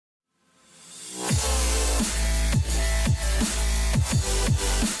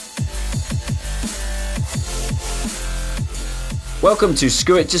Welcome to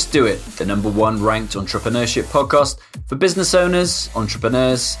Screw It, Just Do It, the #1 ranked entrepreneurship podcast for business owners,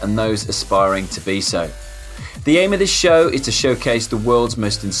 entrepreneurs, and those aspiring to be so. The aim of this show is to showcase the world's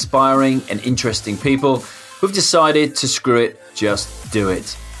most inspiring and interesting people who've decided to screw it, just do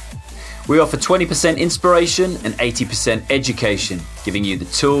it. We offer 20% inspiration and 80% education, giving you the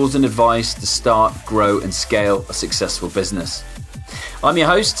tools and advice to start, grow, and scale a successful business. I'm your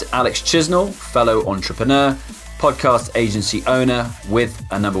host, Alex Chisnell, fellow entrepreneur, podcast agency owner with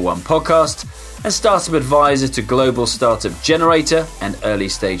a #1 podcast, and startup advisor to global startup generator and early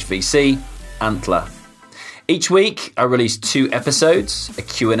stage VC, Antler. Each week, I release 2 episodes, a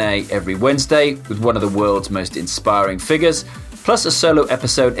Q&A every Wednesday with one of the world's most inspiring figures, plus a solo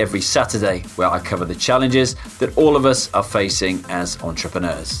episode every Saturday where I cover the challenges that all of us are facing as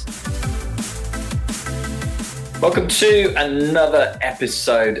entrepreneurs. Welcome to another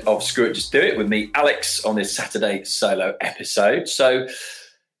episode of Screw It, Just Do It with me, Alex, on this Saturday solo episode. So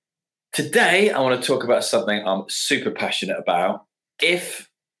today I want to talk about something I'm super passionate about. If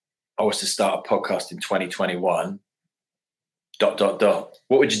I was to start a podcast in 2021, ...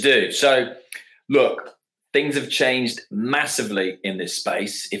 what would you do? So look, things have changed massively in this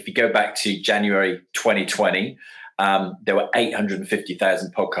space. If you go back to January 2020, there were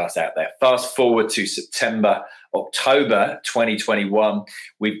 850,000 podcasts out there. Fast forward to October 2021,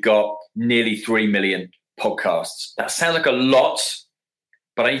 we've got nearly 3 million podcasts. That sounds like a lot,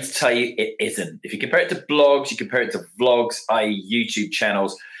 but I need to tell you it isn't. If you compare it to blogs, you compare it to vlogs, i.e. YouTube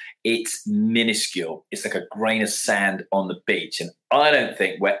channels, it's minuscule. It's like a grain of sand on the beach. And I don't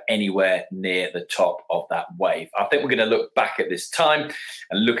think we're anywhere near the top of that wave. I think we're going to look back at this time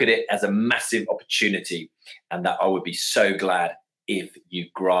and look at it as a massive opportunity, and that I would be so glad if you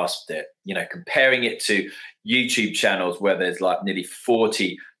grasped it. You know, comparing it to YouTube channels where there's like nearly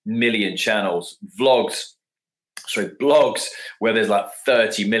 40 million channels, blogs where there's like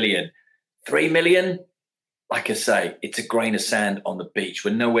 30 million, 3 million. Like I say, it's a grain of sand on the beach.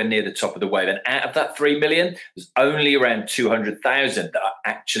 We're nowhere near the top of the wave. And out of that 3 million, there's only around 200,000 that are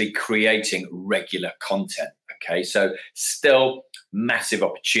actually creating regular content. Okay, so still massive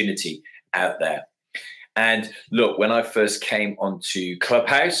opportunity out there. And look, when I first came onto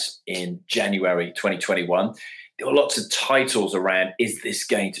Clubhouse in January 2021, there were lots of titles around, is this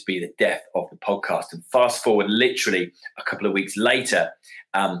going to be the death of the podcast? And fast forward literally a couple of weeks later,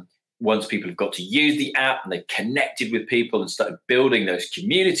 once people have got to use the app and they connected with people and started building those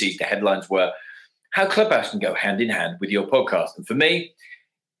communities, the headlines were how Clubhouse can go hand in hand with your podcast. And for me,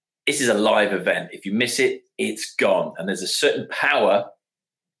 this is a live event. If you miss it, it's gone. And there's a certain power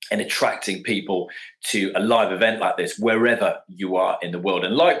in attracting people to a live event like this, wherever you are in the world.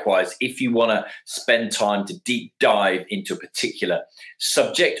 And likewise, if you want to spend time to deep dive into a particular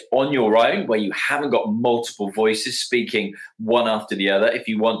subject on your own, where you haven't got multiple voices speaking one after the other, if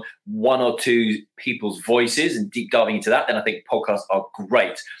you want one or two people's voices and deep diving into that, then I think podcasts are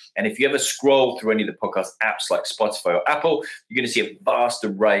great. And if you ever scroll through any of the podcast apps like Spotify or Apple, you're going to see a vast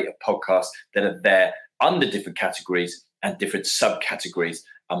array of podcasts that are there under different categories and different subcategories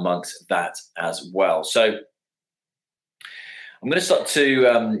amongst that as well. So I'm going to start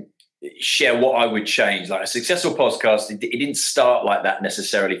to share what I would change. Like a successful podcast, it didn't start like that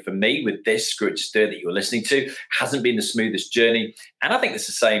necessarily for me with this Screw It, Just Do It that you're listening to. Hasn't been the smoothest journey. And I think it's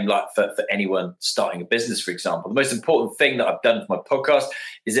the same like for anyone starting a business, for example. The most important thing that I've done for my podcast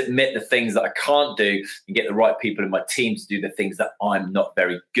is admit the things that I can't do and get the right people in my team to do the things that I'm not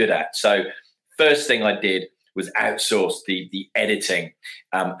very good at. So first thing I did was outsource the editing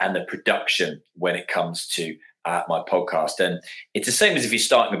and the production when it comes to my podcast. And it's the same as if you're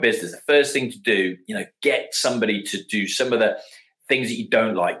starting a business. The first thing to do, get somebody to do some of the things that you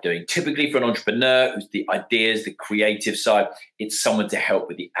don't like doing. Typically for an entrepreneur who's the ideas, the creative side, it's someone to help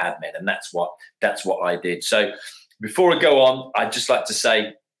with the admin. And that's what I did. So before I go on, I'd just like to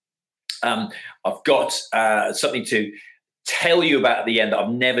say I've got something to tell you about at the end that I've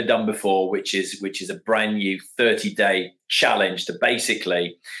never done before, which is a brand new 30-day challenge to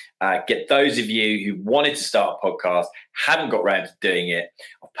basically get those of you who wanted to start a podcast, haven't got around to doing it.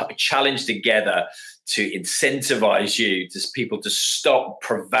 I've put a challenge together to incentivize you, to people to stop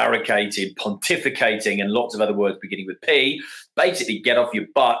prevaricating, pontificating, and lots of other words beginning with P. Basically, get off your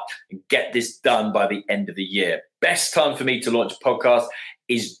butt and get this done by the end of the year. Best time for me to launch a podcast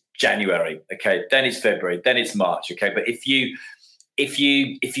is January, okay, then it's February, then it's March, okay. But if you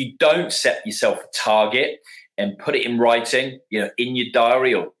don't set yourself a target and put it in writing, in your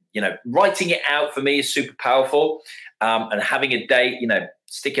diary, or writing it out for me is super powerful. And having a date,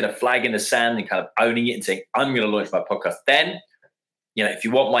 sticking a flag in the sand and kind of owning it and saying, I'm going to launch my podcast. Then, if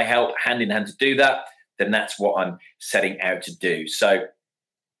you want my help hand in hand to do that, then that's what I'm setting out to do. So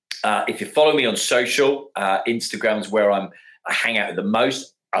if you follow me on social, Instagram's where I hang out the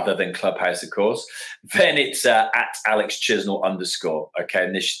most, other than Clubhouse, of course, then it's at Alex Chisnell _. Okay,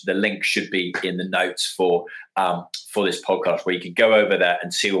 and the link should be in the notes for this podcast, where you can go over there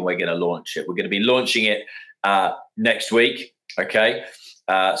and see when we're going to launch it. We're going to be launching it next week. Okay,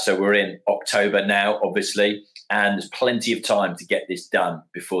 so we're in October now, obviously, and there's plenty of time to get this done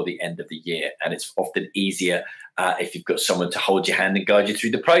before the end of the year. And it's often easier if you've got someone to hold your hand and guide you through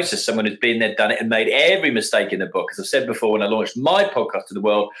the process, someone who's been there, done it, and made every mistake in the book. As I've said before, when I launched my podcast to the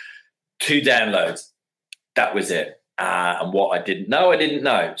world, 2 downloads. That was it. And what I didn't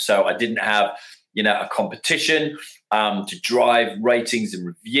know. So I didn't have, a competition to drive ratings and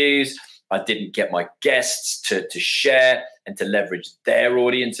reviews. I didn't get my guests to share and to leverage their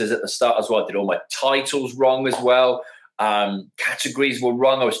audiences at the start as well. I did all my titles wrong as well. Categories were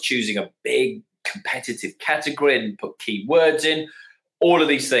wrong. I was choosing a big competitive category and put keywords in. All of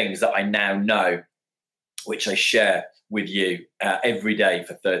these things that I now know, which I share with you every day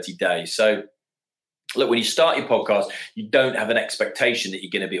for 30 days. So look, when you start your podcast, you don't have an expectation that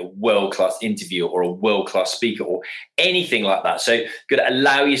you're going to be a world-class interviewer or a world-class speaker or anything like that. So you've got to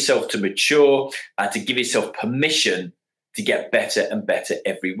allow yourself to mature, to give yourself permission to get better and better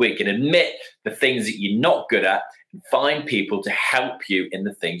every week, and admit the things that you're not good at, and find people to help you in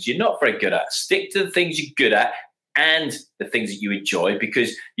the things you're not very good at. Stick to the things you're good at and the things that you enjoy,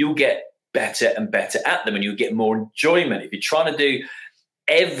 because you'll get better and better at them and you'll get more enjoyment. If you're trying to do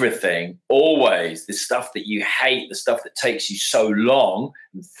everything, always, the stuff that you hate, the stuff that takes you so long,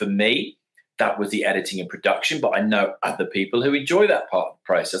 for me, that was the editing and production. But I know other people who enjoy that part of the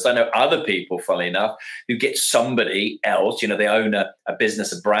process. I know other people, funnily enough, who get somebody else, they own a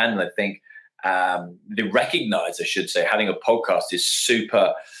business, a brand, and they think they recognize, I should say, having a podcast is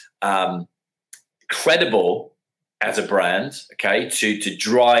super credible as a brand, okay, to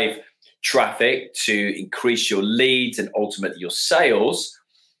drive traffic, to increase your leads and ultimately your sales.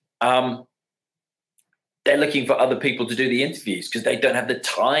 They're looking for other people to do the interviews because they don't have the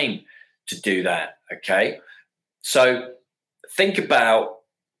time to do that. Okay. So think about,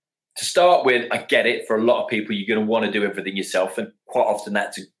 to start with, I get it, for a lot of people, you're going to want to do everything yourself. And quite often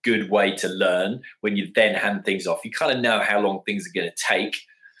that's a good way to learn. When you then hand things off, you kind of know how long things are going to take.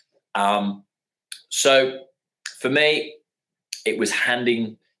 So for me, it was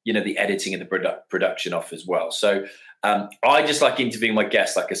handing, the editing and the production off as well. So I just like interviewing my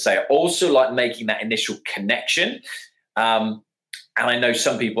guests. Like I say, I also like making that initial connection. And I know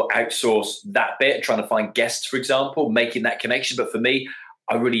some people outsource that bit, trying to find guests, for example, making that connection. But for me,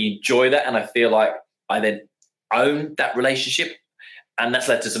 I really enjoy that. And I feel like I then own that relationship. And that's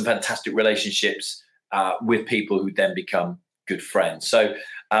led to some fantastic relationships with people who then become good friends. So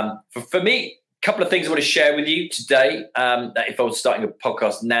for me, a couple of things I want to share with you today. That if I was starting a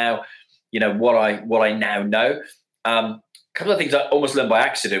podcast now, what I now know. A couple of things I almost learned by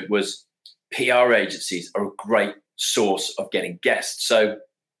accident was PR agencies are a great source of getting guests. So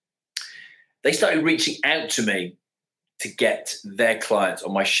they started reaching out to me to get their clients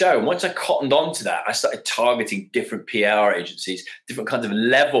on my show. And once I cottoned on to that, I started targeting different PR agencies, different kinds of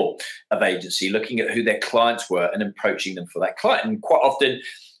level of agency, looking at who their clients were and approaching them for that client. And quite often,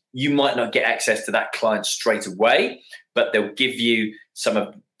 you might not get access to that client straight away, but they'll give you some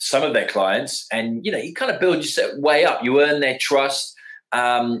of their clients, and you kind of build yourself way up. You earn their trust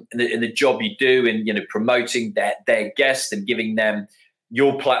in the job you do, in promoting their guests and giving them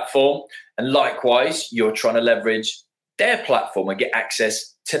your platform. And likewise, you're trying to leverage their platform and get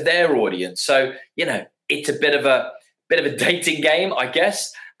access to their audience. So it's a bit of a dating game, I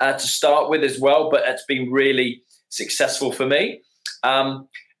guess, to start with as well. But it's been really successful for me.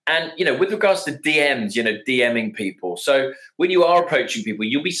 And, with regards to DMs, DMing people. So when you are approaching people,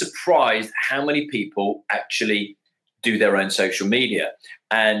 you'll be surprised how many people actually do their own social media.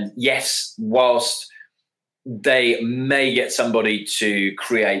 And yes, whilst they may get somebody to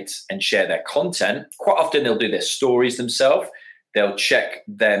create and share their content, quite often they'll do their stories themselves. They'll check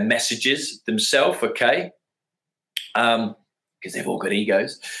their messages themselves, okay? Because they've all got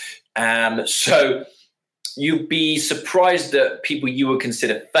egos. So you'd be surprised that people you would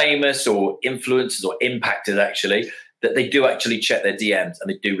consider famous or influencers or impactors, actually, that they do actually check their DMs and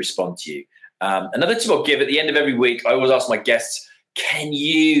they do respond to you. Another tip I'll give at the end of every week, I always ask my guests, at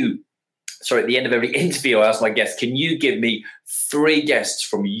the end of every interview, I ask my guests, can you give me 3 guests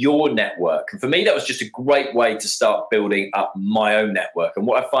from your network? And for me, that was just a great way to start building up my own network. And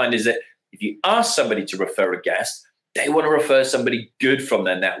what I find is that if you ask somebody to refer a guest, they want to refer somebody good from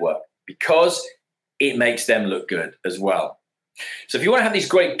their network, because it makes them look good as well. So if you want to have these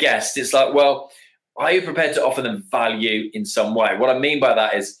great guests, it's like, well, are you prepared to offer them value in some way? What I mean by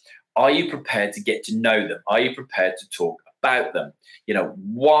that is, are you prepared to get to know them? Are you prepared to talk about them?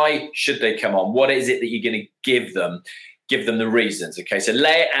 Why should they come on? What is it that you're going to give them? Give them the reasons. Okay, so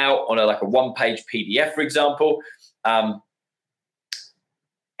lay it out on a one-page PDF, for example. And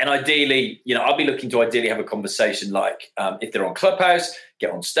ideally, I'll be looking to ideally have a conversation like if they're on Clubhouse,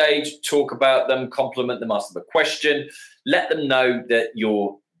 get on stage, talk about them, compliment them, ask them a question, let them know that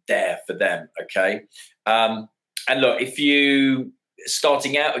you're there for them, okay? And look, if you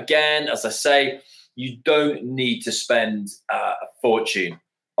starting out again, as I say, you don't need to spend a fortune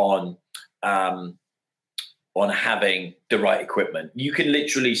on having the right equipment. You can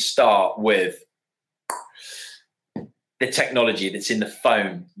literally start with the technology that's in the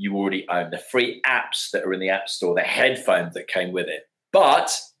phone you already own, the free apps that are in the App Store, the headphones that came with it.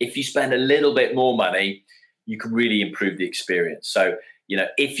 But if you spend a little bit more money, you can really improve the experience. So,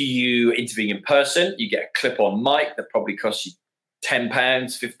 if you interviewing in person, you get a clip-on mic that probably costs you £10,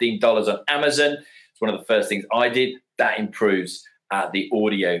 $15 on Amazon. It's one of the first things I did. That improves the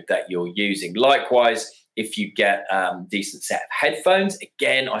audio that you're using. Likewise, if you get a decent set of headphones,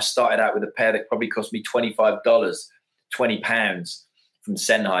 again, I started out with a pair that probably cost me $25, £20 from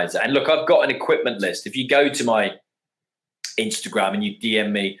Sennheiser. And look, I've got an equipment list. If you go to my Instagram and you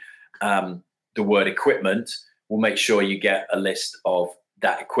DM me the word equipment, we'll make sure you get a list of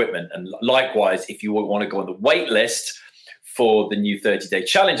that equipment. And likewise, if you want to go on the wait list for the new 30-day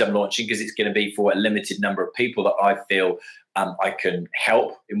challenge I'm launching, because it's going to be for a limited number of people that I feel I can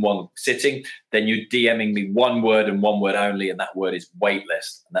help in one sitting, then you're DMing me one word and one word only, and that word is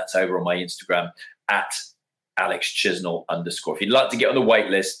waitlist. And that's over on my Instagram at @AlexChisnell_. If you'd like to get on the wait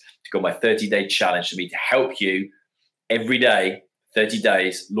list to go on my 30-day challenge for me to help you every day, 30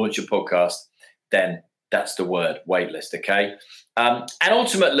 days, launch your podcast, then that's the word, waitlist, okay? And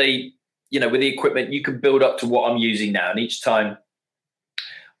ultimately, with the equipment, you can build up to what I'm using now. And each time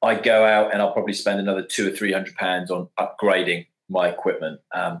I go out, and I'll probably spend another £200 or £300 on upgrading my equipment.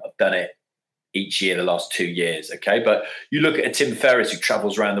 I've done it each year the last 2 years, okay? But you look at a Tim Ferriss who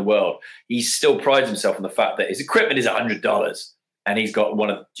travels around the world. He still prides himself on the fact that his equipment is $100, and he's got one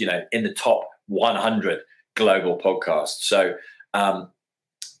of, in the top 100 global podcasts. So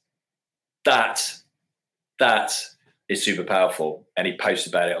that is super powerful, and he posts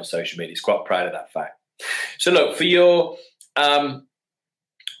about it on social media. He's quite proud of that fact. So look, for your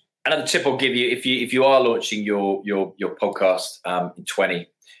another tip I'll give you, if you are launching your podcast in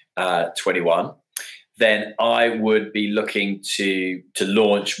 2021, then I would be looking to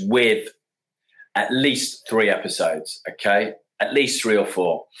launch with at least 3 episodes, okay? At least 3 or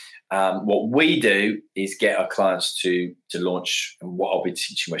 4. What we do is get our clients to launch, and what I'll be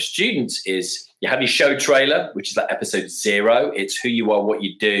teaching my students is you have your show trailer, which is like episode 0. It's who you are, what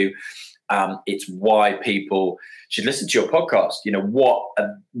you do. It's why people should listen to your podcast.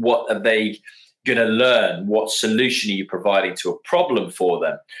 What are they going to learn? What solution are you providing to a problem for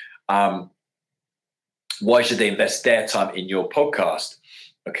them? Why should they invest their time in your podcast?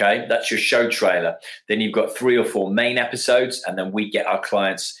 Okay, that's your show trailer. Then you've got 3 or 4 main episodes, and then we get our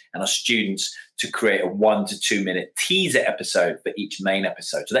clients and our students to create a 1 to 2 minute teaser episode for each main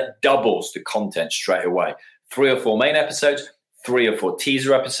episode. So that doubles the content straight away. 3 or 4 main episodes, 3 or 4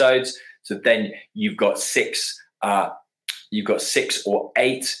 teaser episodes. So then you've got 6 or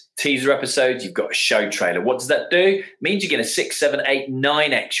 8 teaser episodes. You've got a show trailer. What does that do? It means you're going to 6, 7, 8,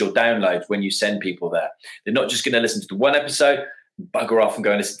 9x your downloads when you send people there. They're not just going to listen to the one episode, bugger off and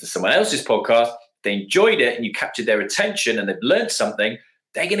go and listen to someone else's podcast. They enjoyed it and you captured their attention and they've learned something.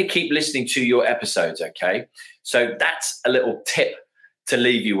 They're going to keep listening to your episodes, okay? So that's a little tip to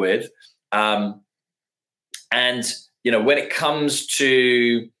leave you with. And, when it comes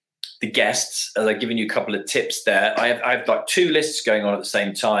to the guests, as I've given you a couple of tips there, I have like 2 lists going on at the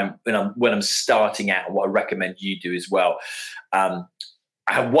same time when I'm starting out, and what I recommend you do as well. I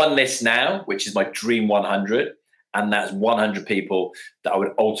have one list now, which is my Dream 100. And that's 100 people that I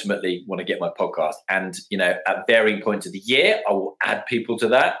would ultimately want to get my podcast. And, at varying points of the year, I will add people to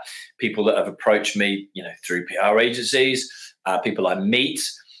that. People that have approached me, through PR agencies, people I meet,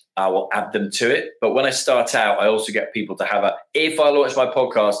 I will add them to it. But when I start out, I also get people to if I launch my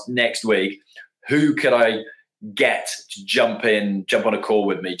podcast next week, who could I get to jump on a call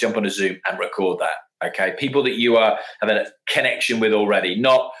with me, jump on a Zoom and record that? Okay. People that you are having a connection with already,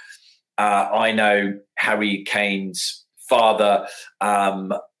 not, I know Harry Kane's father. I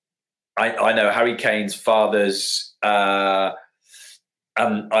know Harry Kane's father's, I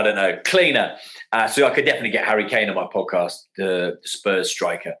don't know, cleaner. So I could definitely get Harry Kane on my podcast, the Spurs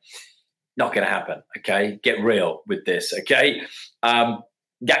striker. Not going to happen, okay? Get real with this, okay?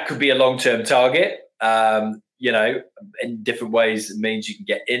 that could be a long-term target. In different ways, it means you can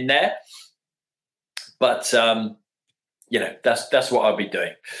get in there. But that's what I'll be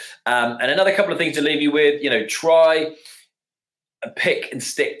doing. And another couple of things to leave you with, try and pick and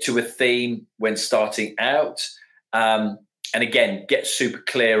stick to a theme when starting out. And again, get super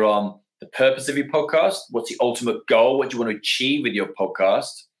clear on the purpose of your podcast. What's the ultimate goal? What do you want to achieve with your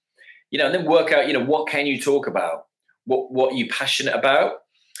podcast? And then work out, what can you talk about? What are you passionate about?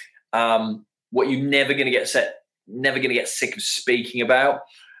 What you're never going to get sick of speaking about,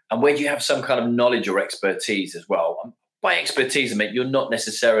 and where do you have some kind of knowledge or expertise as well. By expertise, I mean you're not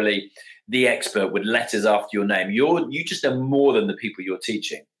necessarily the expert with letters after your name. You just know more than the people you're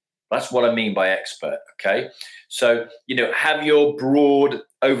teaching. That's what I mean by expert. Okay, so have your broad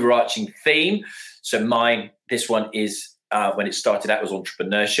overarching theme. So this one is. When it started out was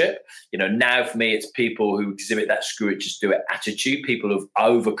entrepreneurship. Now for me, it's people who exhibit that screw it, just do it attitude, people who've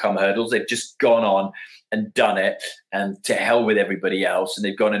overcome hurdles. They've just gone on and done it and to hell with everybody else. And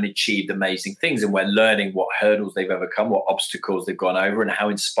they've gone and achieved amazing things. And we're learning what hurdles they've overcome, what obstacles they've gone over, and how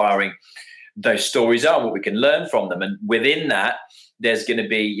inspiring those stories are and what we can learn from them. And within that, there's going to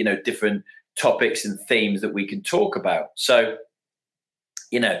be, different topics and themes that we can talk about. So,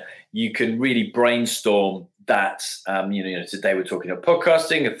 you can really brainstorm that. Today we're talking about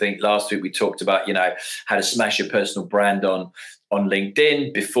podcasting. I think last week we talked about, how to smash your personal brand on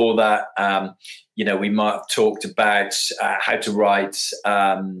LinkedIn. Before that, we might have talked about how to write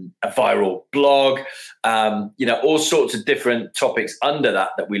a viral blog, all sorts of different topics under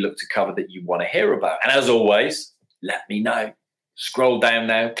that we look to cover that you want to hear about. And as always, let me know. Scroll down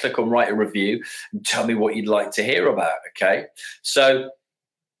now, click on write a review and tell me what you'd like to hear about. Okay. So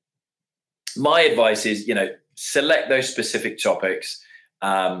my advice is, select those specific topics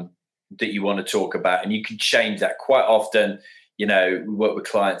that you want to talk about, and you can change that quite often. We work with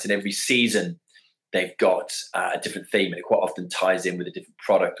clients, and every season they've got a different theme, and it quite often ties in with a different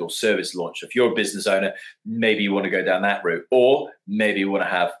product or service launch. So if you're a business owner, maybe you want to go down that route, or maybe you want to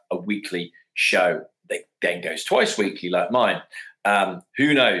have a weekly show that then goes twice weekly like mine.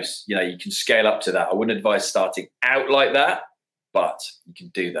 Who knows? You can scale up to that. I wouldn't advise starting out like that, but you can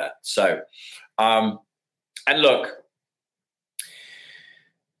do that. So, and look,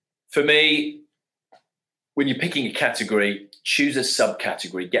 for me, when you're picking a category, choose a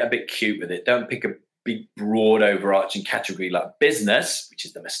subcategory, get a bit cute with it. Don't pick a big, broad, overarching category like business, which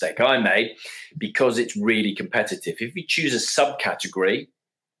is the mistake I made, because it's really competitive. If you choose a subcategory,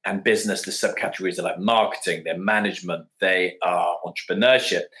 and business, the subcategories are like marketing, they're management, they are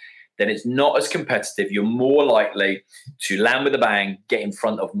entrepreneurship, then it's not as competitive. You're more likely to land with a bang, get in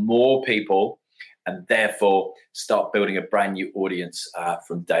front of more people, and therefore start building a brand new audience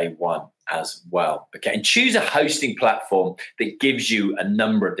from day one as well. Okay, and choose a hosting platform that gives you a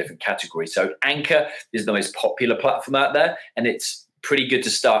number of different categories. So Anchor is the most popular platform out there, and it's pretty good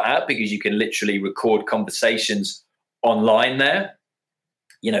to start out because you can literally record conversations online there.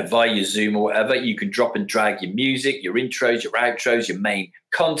 Via your Zoom or whatever. You can drop and drag your music, your intros, your outros, your main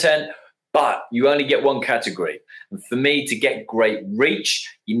content, but you only get one category. And for me to get great reach,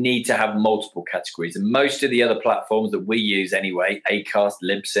 you need to have multiple categories. And most of the other platforms that we use anyway, Acast,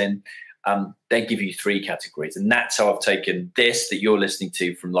 Libsyn, they give you 3 categories. And that's how I've taken this that you're listening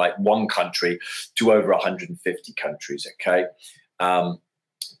to from like one country to over 150 countries, okay,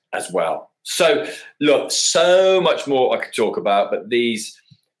 as well. So look, so much more I could talk about, but these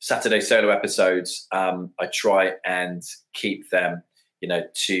Saturday solo episodes, I try and keep them,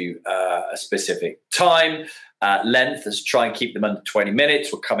 to a specific time, length. Let's try and keep them under 20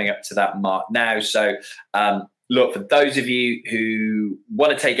 minutes. We're coming up to that mark now. So look, for those of you who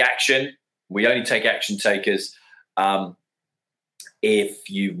want to take action, we only take action takers. If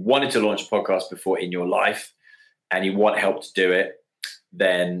you wanted to launch a podcast before in your life and you want help to do it,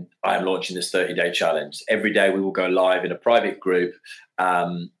 then I'm launching this 30-day challenge. Every day we will go live in a private group.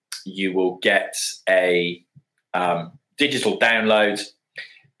 You will get a digital download,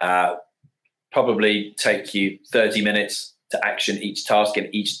 probably take you 30 minutes to action each task.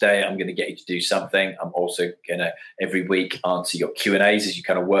 And each day I'm going to get you to do something. I'm also going to every week answer your Q&As as you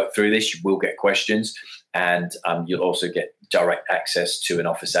kind of work through this. You will get questions, and you'll also get direct access to an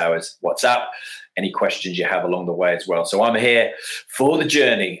office hours WhatsApp, any questions you have along the way as well. So I'm here for the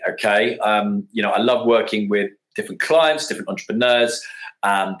journey. Okay. I love working with different clients, different entrepreneurs,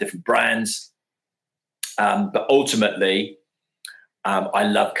 different brands. But ultimately, I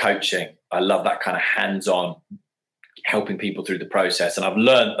love coaching. I love that kind of hands-on helping people through the process. And I've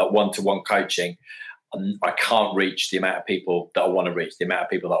learned that one-to-one coaching, I can't reach the amount of people that I want to reach, the amount of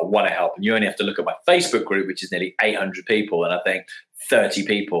people that I want to help. And you only have to look at my Facebook group, which is nearly 800 people. And I think 30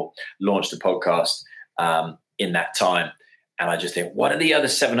 people launched a podcast in that time. And I just think, what are the other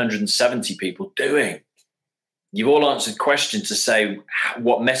 770 people doing? You've all answered questions to say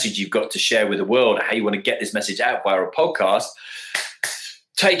what message you've got to share with the world, how you want to get this message out via a podcast.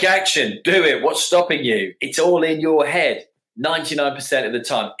 Take action, do it. What's stopping you? It's all in your head. 99% of the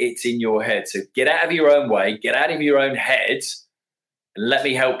time, it's in your head. So get out of your own way, get out of your own head, and let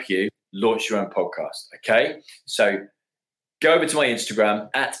me help you launch your own podcast. Okay? So go over to my Instagram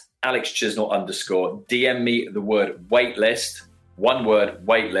at AlexChisnell_. DM me the word waitlist, one word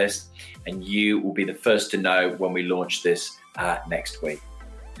waitlist, and you will be the first to know when we launch this next week.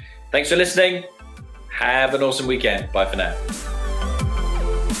 Thanks for listening. Have an awesome weekend. Bye for now.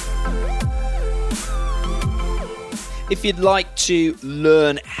 If you'd like to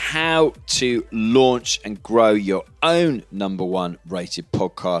learn how to launch and grow your own #1 rated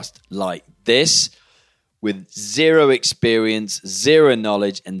podcast like this, with zero experience, zero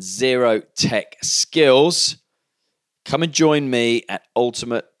knowledge, and zero tech skills, come and join me at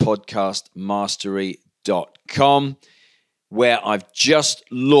ultimatepodcastmastery.com, where I've just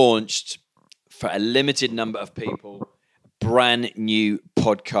launched for a limited number of people a brand new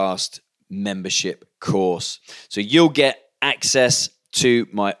podcast membership course. So you'll get access to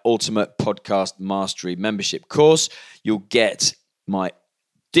my Ultimate Podcast Mastery membership course. You'll get my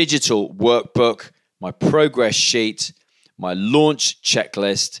digital workbook, my progress sheet, my launch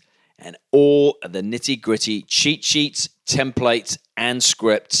checklist, and all of the nitty-gritty cheat sheets, templates, and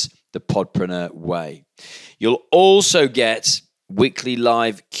scripts the Podpreneur way. You'll also get weekly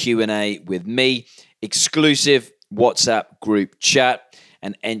live Q&A with me, exclusive WhatsApp group chat,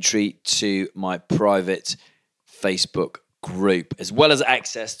 and entry to my private Facebook group, as well as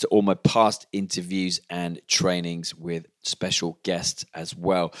access to all my past interviews and trainings with special guests as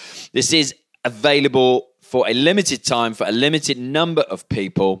well. This is available for a limited time, for a limited number of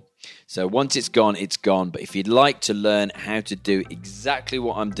people. So once it's gone, it's gone. But if you'd like to learn how to do exactly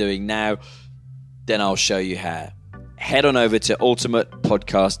what I'm doing now, then I'll show you how. Head on over to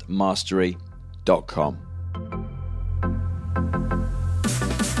ultimatepodcastmastery.com.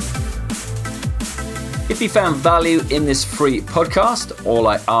 If you found value in this free podcast, all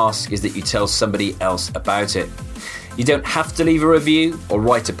I ask is that you tell somebody else about it. You don't have to leave a review or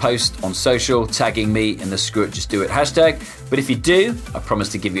write a post on social tagging me in the Screw It Just Do It hashtag, but if you do, I promise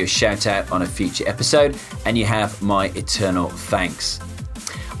to give you a shout out on a future episode, and you have my eternal thanks.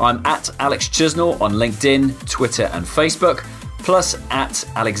 I'm at Alex Chisnell on LinkedIn, Twitter and Facebook, plus at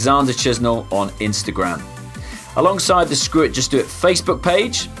Alexander Chisnell on Instagram. Alongside the Screw It Just Do It Facebook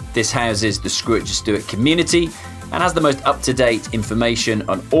page, this houses the Screw It Just Do It community and has the most up-to-date information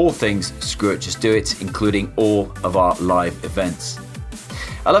on all things Screw It Just Do It, including all of our live events.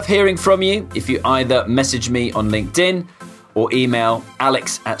 I love hearing from you. If you either message me on LinkedIn or email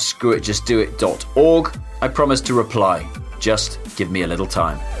alex@screwitjustdoit.org, I promise to reply. Just give me a little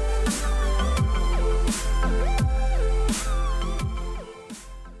time.